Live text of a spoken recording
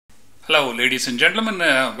Hello ladies and gentlemen,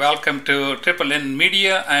 welcome to Triple N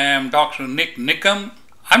Media. I am Dr. NIK NIKAM.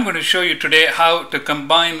 I'm going to show you today how to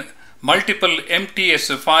combine multiple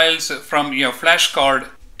MTS files from your flash card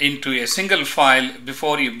into a single file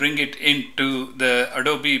before you bring it into the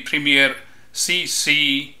Adobe Premiere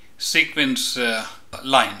CC sequence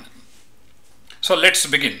line. So let's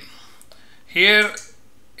begin. Here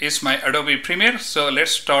is my Adobe Premiere. So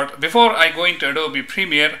let's start. Before I go into Adobe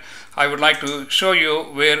Premiere, I would like to show you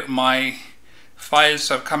where my files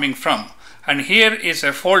are coming from. And here is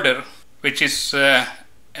a folder which is an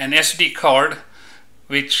SD card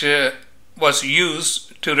which was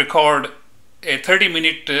used to record a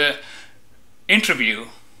 30-minute interview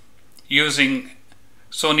using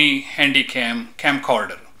Sony Handycam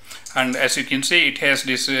camcorder. And as you can see, it has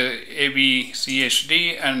this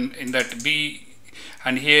ABCHD, and in that B,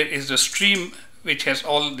 and here is the stream which has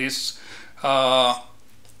all these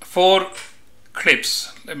 4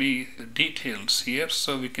 clips. Let me details here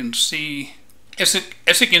so we can see. As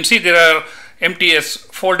you can see, there are MTS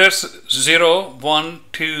folders 0, 1,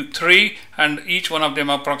 2, 3, and each one of them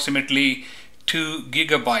approximately 2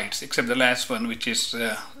 gigabytes, except the last one, which is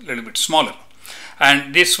a little bit smaller.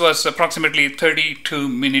 And this was approximately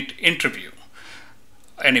 32-minute interview.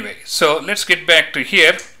 Anyway, so let's get back to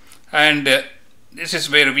here, and this is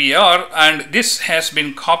where we are, and this has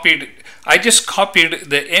been copied. I just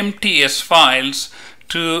copied the MTS files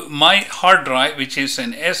to my hard drive, which is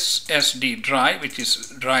an SSD drive, which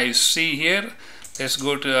is drive C here. Let's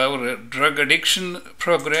go to our drug addiction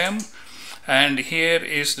program, and here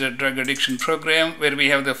is the drug addiction program where we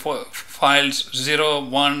have the files 0,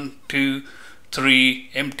 1, 2, 3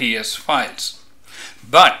 MTS files.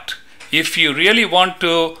 But if you really want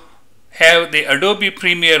to have the Adobe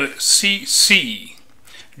Premiere CC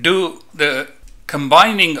do the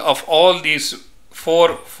combining of all these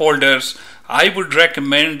 4 folders, I would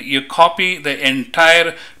recommend you copy the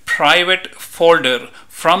entire private folder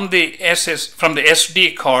from the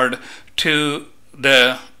SD card to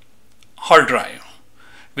the hard drive,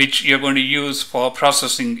 which you're going to use for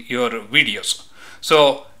processing your videos.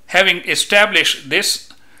 So having established this,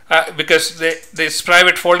 because this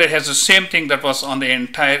private folder has the same thing that was on the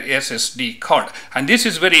entire SSD card, and this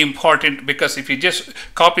is very important because if you just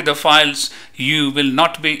copy the files, you will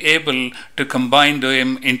not be able to combine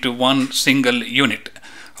them into one single unit.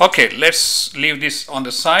 Okay, let's leave this on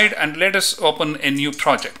the side and let us open a new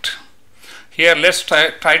project. Here, let's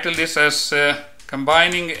title this as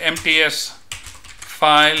combining MTS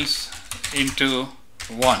files into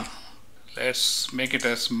one. Let's make it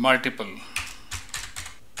as multiple.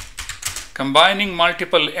 Combining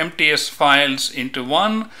multiple MTS files into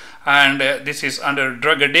one, and this is under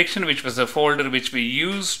drug addiction, which was a folder which we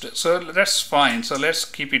used, so that's fine. So let's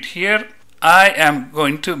keep it here. I am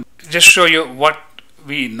going to just show you what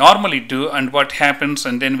we normally do and what happens,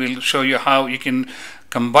 and then we'll show you how you can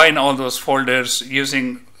combine all those folders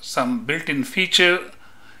using some built-in feature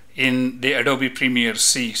in the Adobe Premiere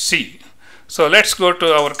CC. So let's go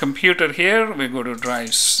to our computer here. We go to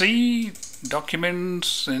drive C,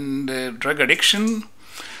 documents, and drug addiction,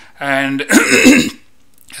 and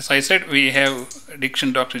as I said, we have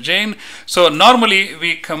addiction Dr. Jane. So normally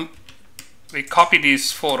we copy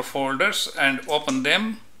these 4 folders and open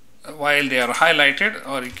them while they are highlighted,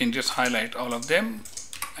 or you can just highlight all of them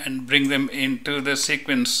and bring them into the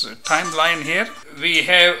sequence timeline. Here we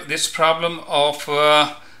have this problem of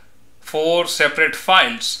 4 separate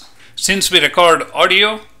files. Since we record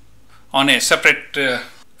audio on a separate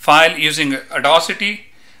file using Audacity,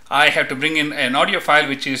 I have to bring in an audio file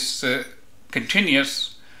which is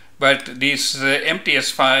continuous, but these MTS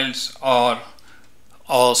files are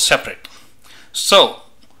all separate. So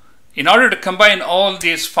in order to combine all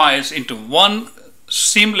these files into one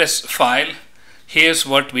seamless file, here's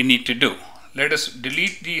what we need to do. Let us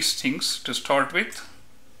delete these things to start with.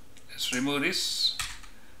 Let's remove this.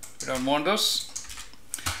 We don't want those.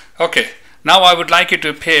 Okay, now I would like you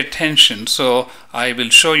to pay attention, so I will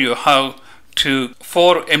show you how to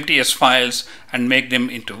 4 MTS files and make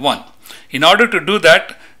them into one. In order to do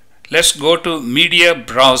that, let's go to Media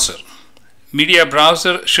Browser. Media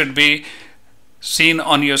Browser should be seen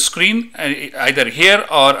on your screen, either here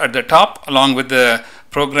or at the top, along with the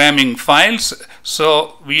programming files.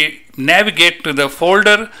 So we navigate to the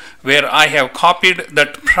folder where I have copied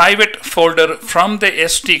that private folder from the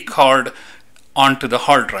SD card onto the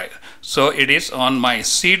hard drive. So it is on my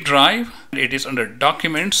C drive. It is under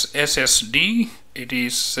Documents, SSD. It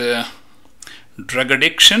is Drug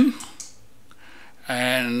Addiction,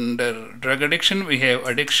 and drug addiction we have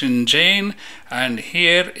Addiction Jane, and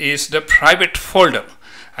here is the private folder.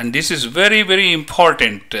 And this is very, very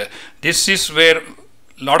important. This is where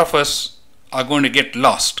a lot of us are going to get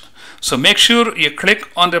lost. So make sure you click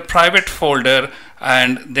on the private folder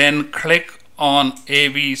and then click on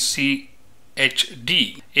AVCHD.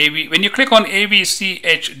 When you click on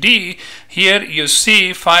AVCHD, here you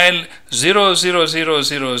see file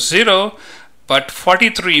 00000, but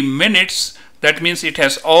 43 minutes. That means it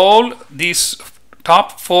has all these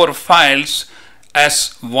top 4 files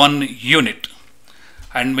as one unit.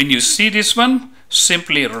 And when you see this one,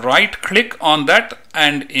 simply right click on that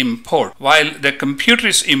and import. While the computer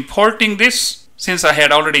is importing this, since I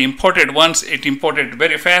had already imported once, it imported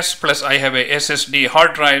very fast, plus I have a SSD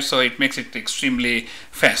hard drive, so it makes it extremely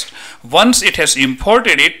fast. Once it has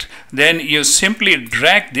imported it, then you simply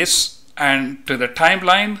drag this and to the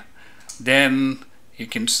timeline, then you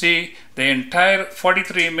can see the entire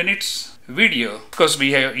 43 minutes video, because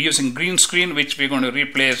we are using green screen, which we're going to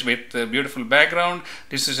replace with a beautiful background.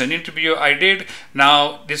 This is an interview I did.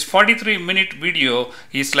 Now this 43-minute video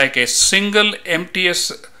is like a single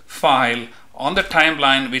MTS file on the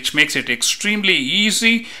timeline, which makes it extremely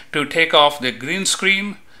easy to take off the green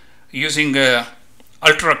screen using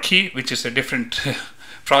Ultra Key, which is a different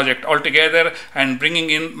project altogether, and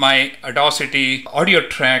bringing in my Audacity audio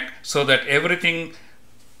track so that everything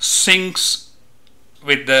syncs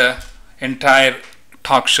with the entire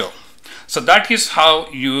talk show. So that is how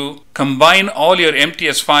you combine all your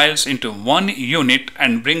MTS files into one unit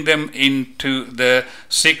and bring them into the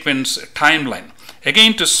sequence timeline.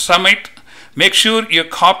 Again, to sum it, make sure you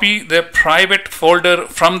copy the private folder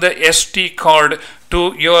from the SD card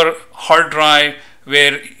to your hard drive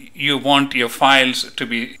where you want your files to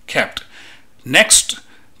be kept. Next,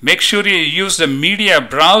 make sure you use the media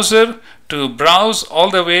browser to browse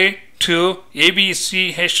all the way to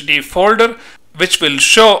AVCHD folder, which will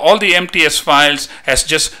show all the MTS files as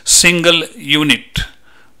just single unit,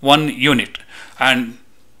 one unit. And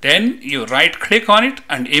then you right click on it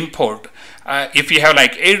and import. If you have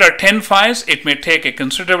like 8 or 10 files, it may take a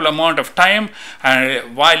considerable amount of time,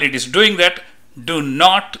 and while it is doing that, do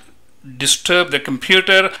not disturb the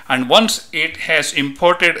computer. And once it has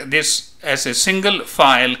imported this as a single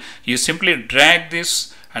file, you simply drag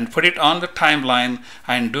this and put it on the timeline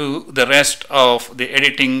and do the rest of the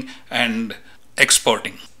editing and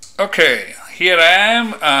exporting. Okay, here I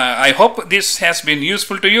am. I hope this has been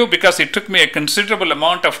useful to you, because it took me a considerable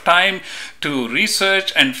amount of time to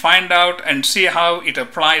research and find out and see how it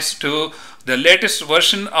applies to the latest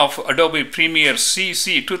version of Adobe Premiere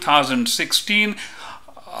CC 2016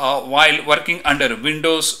 while working under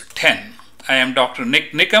Windows 10. I am Dr.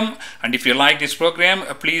 NIK NIKAM, and if you like this program,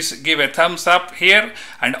 please give a thumbs up here,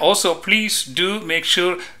 and also please do make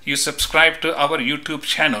sure you subscribe to our YouTube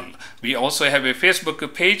channel. We also have a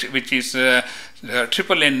Facebook page, which is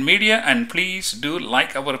NNN Media, and please do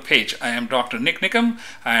like our page. I am Dr. NIK NIKAM,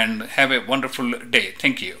 and have a wonderful day.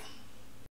 Thank you.